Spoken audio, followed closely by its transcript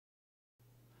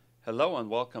Hello and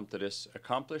welcome to this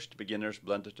Accomplished Beginners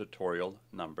Blender tutorial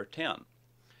number 10.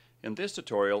 In this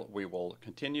tutorial we will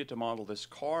continue to model this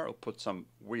car or put some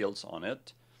wheels on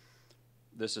it.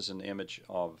 This is an image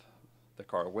of the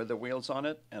car with the wheels on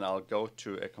it, and I'll go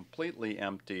to a completely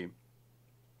empty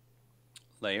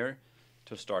layer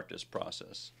to start this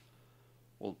process.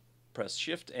 We'll press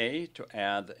Shift A to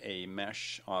add a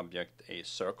mesh object, a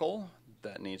circle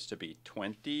that needs to be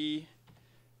 20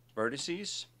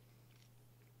 vertices.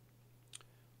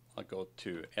 I'll go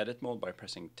to edit mode by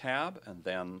pressing tab and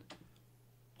then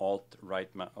alt right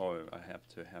mouse, I have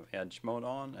to have edge mode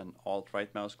on, and alt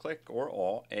right mouse click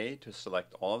or A to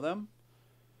select all of them.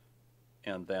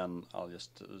 And then I'll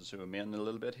just zoom in a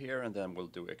little bit here, and then we'll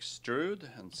do extrude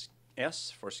and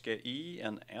S for scale, E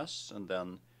and S, and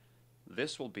then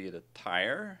this will be the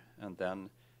tire, and then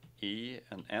E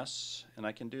and S, and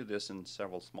I can do this in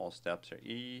several small steps here.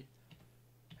 E,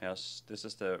 S, this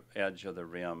is the edge of the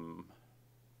rim.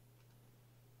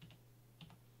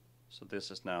 So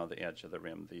this is now the edge of the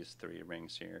rim, these three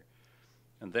rings here.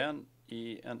 And then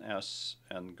E and S,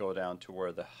 and go down to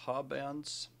where the hub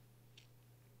ends.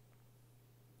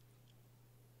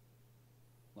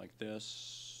 Like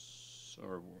this,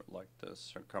 or like the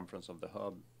circumference of the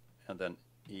hub. And then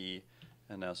E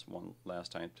and S one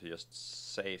last time to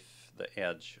just safe the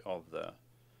edge of the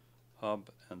hub.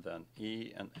 And then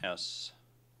E and S,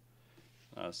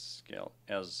 scale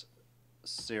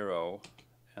S0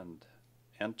 and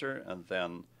enter, and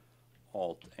then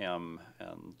alt M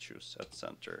and choose set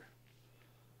center.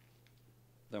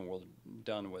 Then we're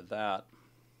done with that.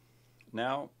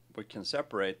 Now we can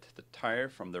separate the tire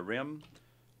from the rim.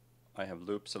 I have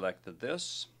loop selected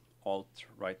this, alt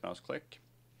right mouse click,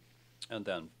 and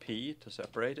then P to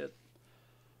separate it.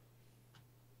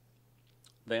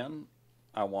 Then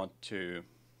I want to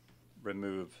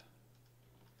remove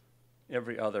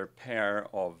every other pair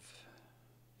of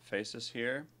faces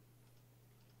here.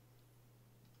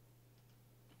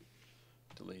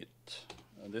 Delete.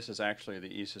 This is actually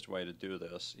the easiest way to do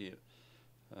this.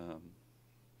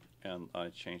 And I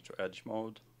change to edge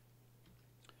mode,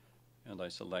 and I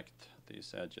select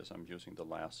these edges. I'm using the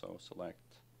lasso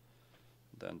select,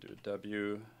 then do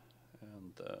W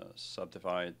and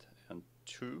subdivide and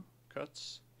 2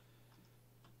 cuts.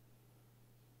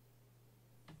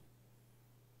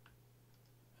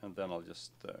 And then I'll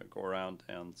just go around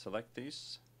and select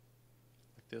these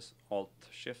like this, alt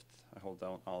shift. I hold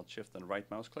down alt shift and right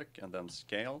mouse click, and then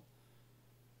scale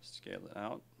it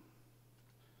out.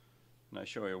 And I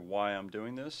show you why I'm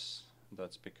doing this.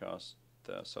 That's because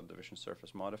the subdivision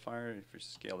surface modifier, if you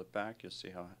scale it back, you'll see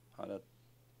how that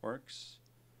works.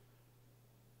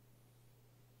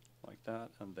 Like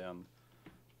that, and then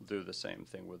do the same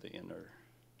thing with the inner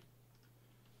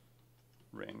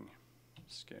ring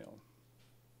scale.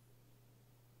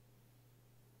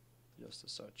 Just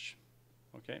as such.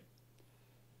 Okay.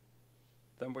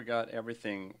 Then we got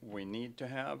everything we need to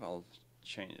have. I'll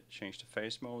change to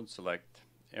face mode, select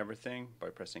everything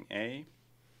by pressing A,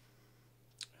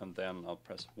 and then I'll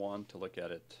press 1 to look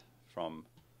at it from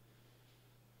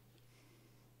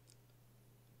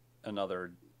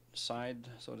another side,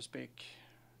 so to speak,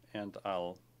 and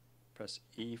I'll press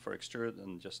E for extrude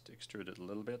and just extrude it a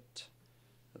little bit,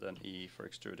 and then E for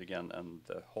extrude again and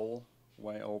the whole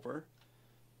way over,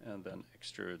 and then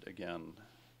extrude again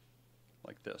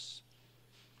like this.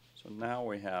 So now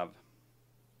we have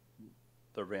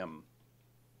the rim.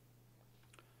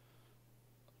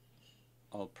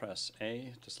 I'll press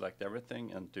A to select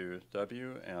everything and do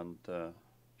W and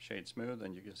shade smooth,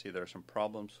 and you can see there are some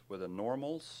problems with the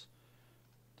normals.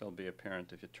 They'll be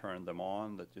apparent if you turn them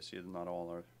on, that you see that not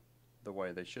all are the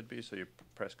way they should be, so you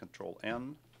press Control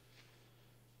N,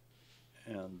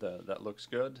 and that looks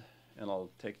good. And I'll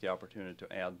take the opportunity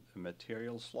to add a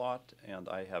material slot, and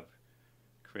I have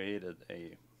created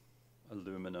a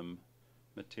aluminum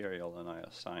material, and I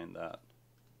assign that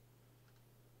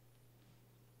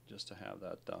just to have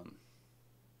that done.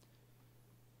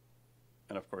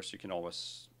 And of course you can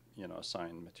always,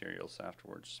 assign materials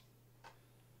afterwards.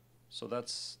 So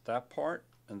that's that part,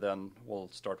 and then we'll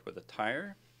start with the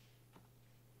tire.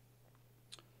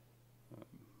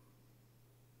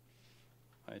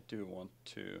 I do want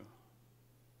to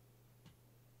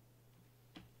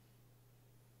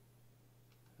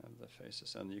have the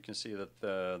faces, and you can see that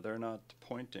they're not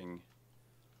pointing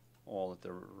all at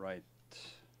the right.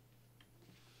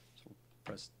 So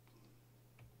press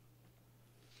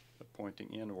the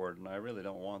pointing inward, and I really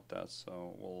don't want that,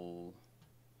 so we'll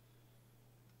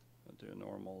do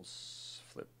normals,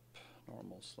 flip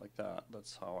normals like that.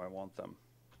 That's how I want them.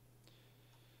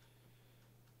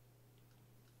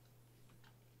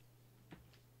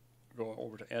 go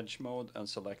over to edge mode and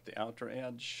select the outer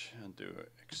edge and do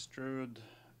extrude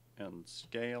and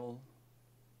scale.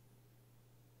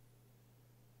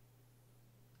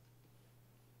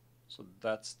 So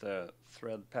that's the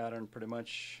thread pattern pretty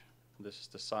much. This is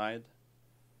the side.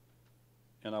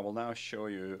 And I will now show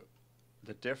you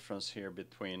the difference here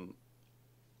between,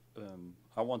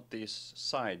 I want these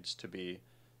sides to be,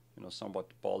 you know,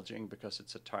 somewhat bulging because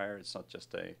it's a tire, it's not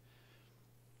just a,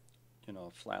 you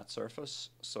know, flat surface.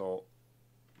 So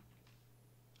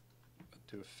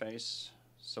do face,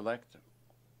 select,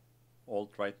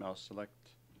 Alt right mouse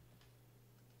select,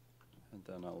 and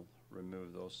then I'll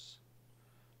remove those.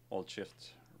 Alt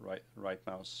shift right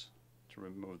mouse to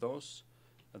remove those,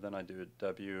 and then I do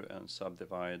W and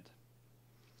subdivide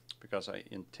because I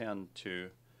intend to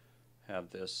have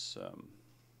this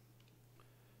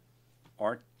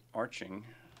arching,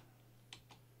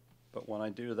 but when I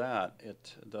do that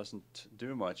it doesn't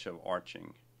do much of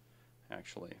arching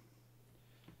actually,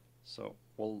 so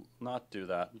we'll not do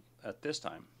that at this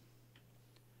time.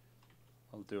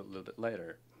 I'll do it a little bit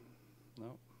later.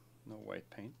 No white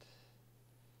paint.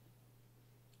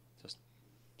 Just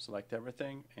select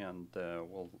everything and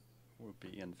we'll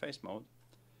be in face mode.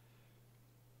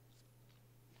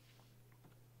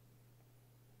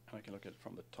 And I can look at it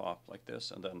from the top like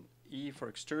this, and then E for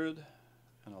extrude,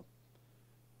 and I'll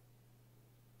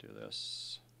do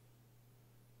this,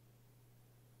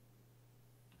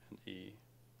 and E.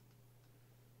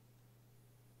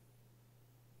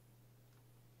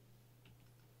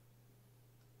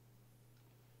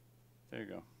 There you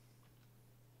go.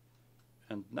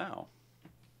 And now,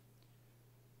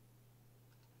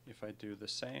 if I do the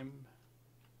same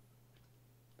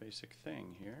basic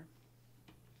thing here,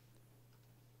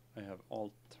 I have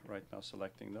Alt right now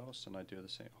selecting those, and I do the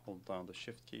same, hold down the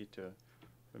Shift key to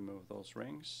remove those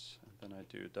rings, and then I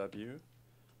do W,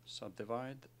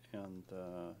 subdivide, and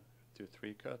do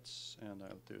 3 cuts, and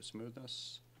I'll do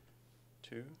smoothness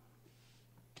 2.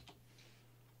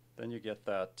 Then you get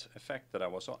that effect that I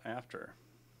was after.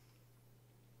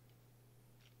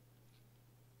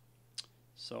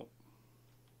 So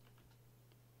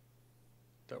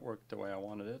that worked the way I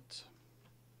wanted it.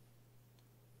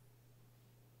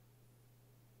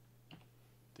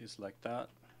 These like that.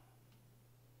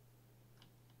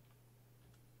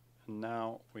 And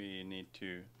now we need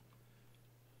to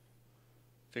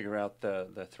figure out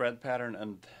the thread pattern,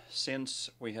 and since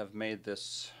we have made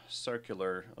this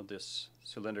circular or this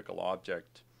cylindrical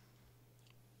object,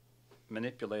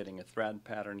 manipulating a thread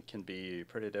pattern can be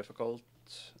pretty difficult.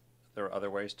 There are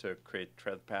other ways to create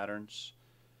thread patterns.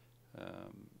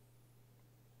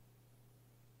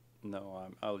 No,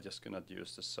 I'm just gonna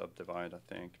use the subdivide, I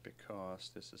think,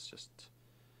 because this is just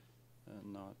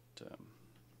not.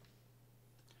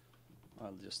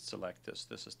 I'll just select this.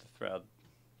 This is the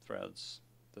threads,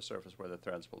 the surface where the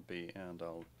threads will be, and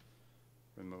I'll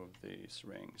remove these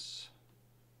rings.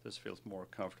 This feels more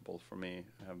comfortable for me.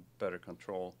 I have better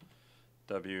control.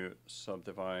 W,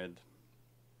 subdivide,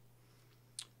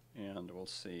 and we'll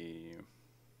see.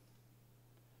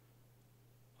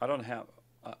 I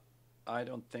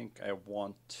don't think I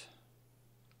want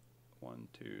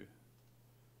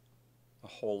a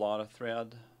whole lot of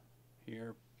thread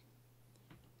here.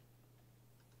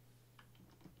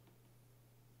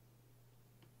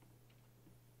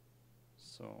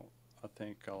 So I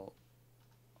think I'll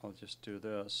just do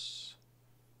this.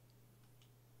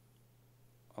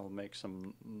 I'll make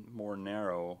some more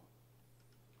narrow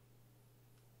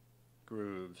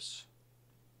grooves.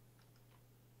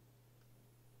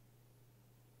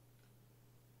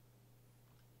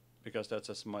 Because that's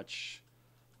as much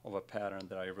of a pattern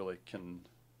that I really can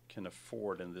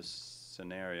afford in this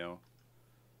scenario.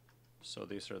 So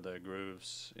these are the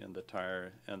grooves in the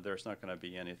tire, and there's not going to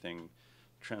be anything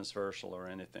transversal or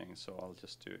anything, so I'll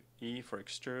just do E for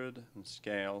extrude and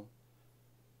scale,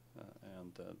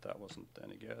 and that wasn't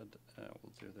any good.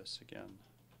 We'll do this again.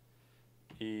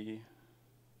 E,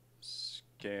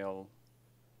 scale,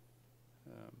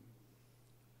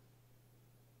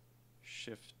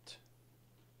 Shift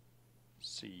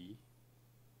C,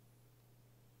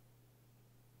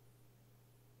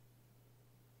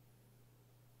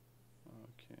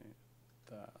 okay,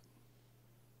 that,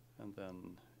 and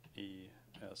then E,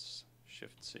 S,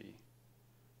 Shift C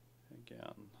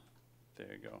again.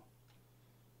 There you go.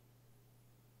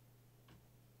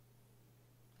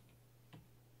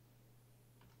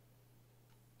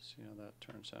 See how that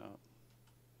turns out.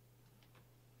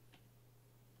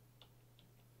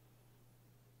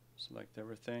 Select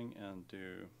everything and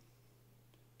do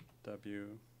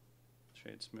W,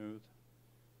 shade smooth,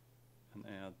 and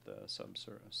add the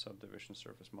subdivision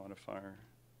surface modifier.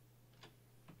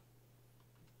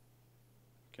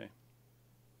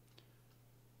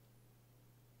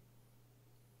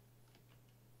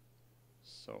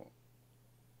 So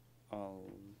I'll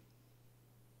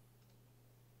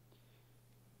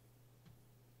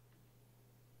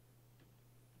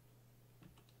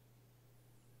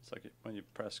it's like when you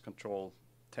press Control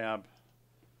Tab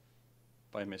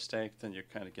by mistake, then you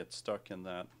kind of get stuck in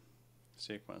that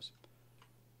sequence.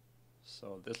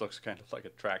 So this looks kind of like a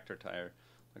tractor tire,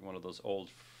 like one of those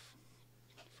old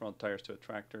front tires to a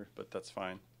tractor, but that's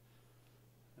fine.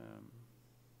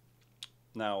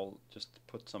 Now I'll just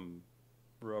put some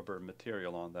rubber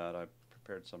material on that. I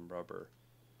prepared some rubber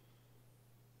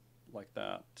like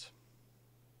that.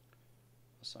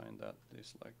 Assign that,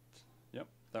 deselect. Yep,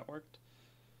 that worked.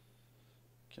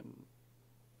 Can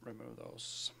remove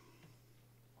those.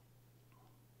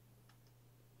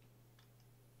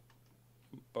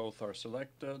 Both are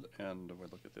selected, and we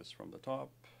look at this from the top,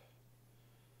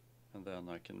 and then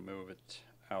I can move it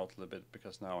out a little bit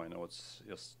because now I know it's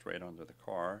just straight under the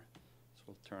car. So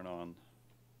we'll turn on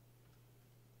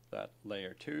that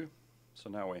layer 2. So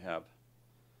now we have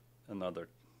another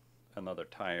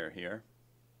tire here.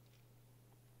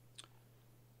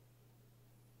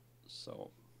 So,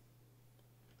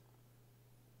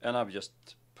 and I've just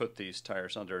put these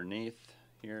tires underneath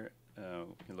here. We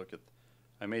can look at,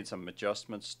 I made some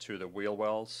adjustments to the wheel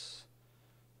wells,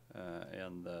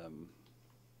 and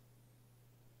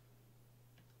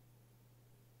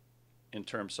in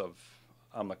terms of,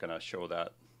 I'm not going to show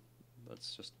that.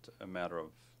 That's just a matter of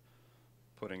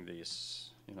putting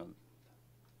these, you know,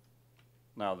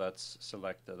 now that's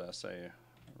selected as a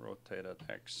rotated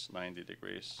X 90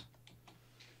 degrees.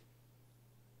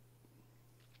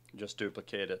 Just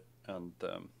duplicate it and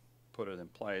put it in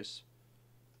place.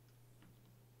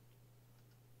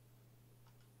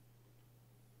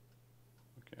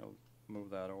 Okay, I'll move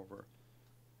that over,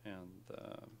 and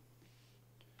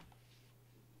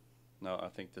no, I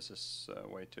think this is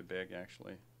way too big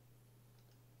actually.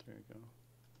 There you go.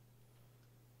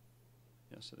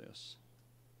 Yes, it is.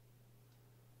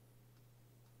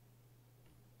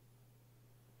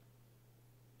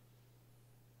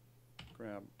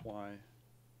 Grab Y.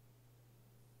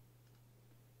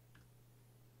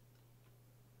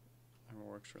 That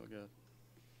works real good.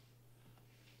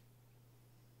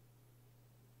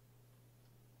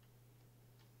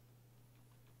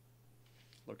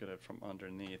 Look at it from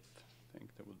underneath. I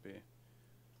think that would be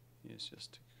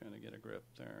easiest to kind of get a grip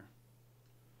there,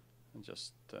 and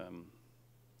just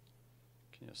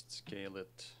can just scale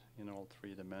it in all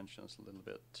 3 dimensions a little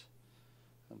bit,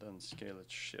 and then scale it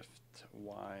Shift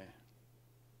Y.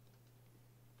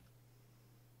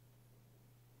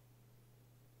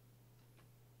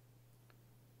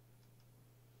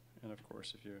 And of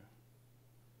course, if you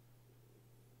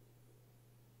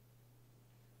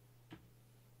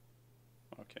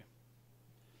okay,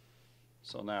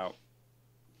 so now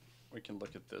we can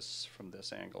look at this from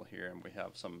this angle here, and we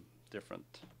have some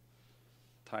different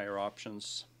tire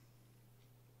options.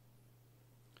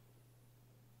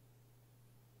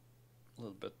 A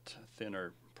little bit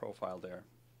thinner profile there,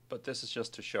 but this is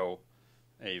just to show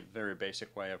a very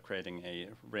basic way of creating a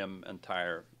rim and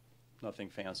tire. Nothing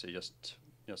fancy, just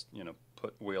you know,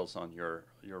 put wheels on your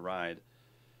ride.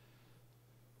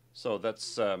 So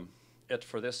that's it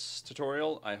for this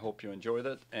tutorial. I hope you enjoyed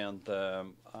it, and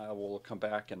I will come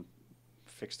back and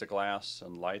fix the glass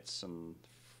and lights and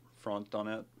front on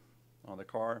it, on the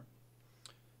car.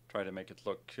 Try to make it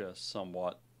look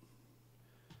somewhat,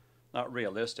 not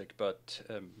realistic, but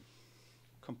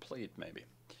complete maybe.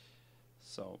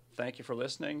 So thank you for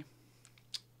listening.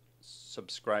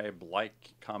 Subscribe,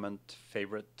 like, comment,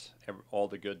 favorite, all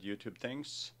the good YouTube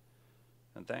things,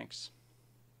 and thanks.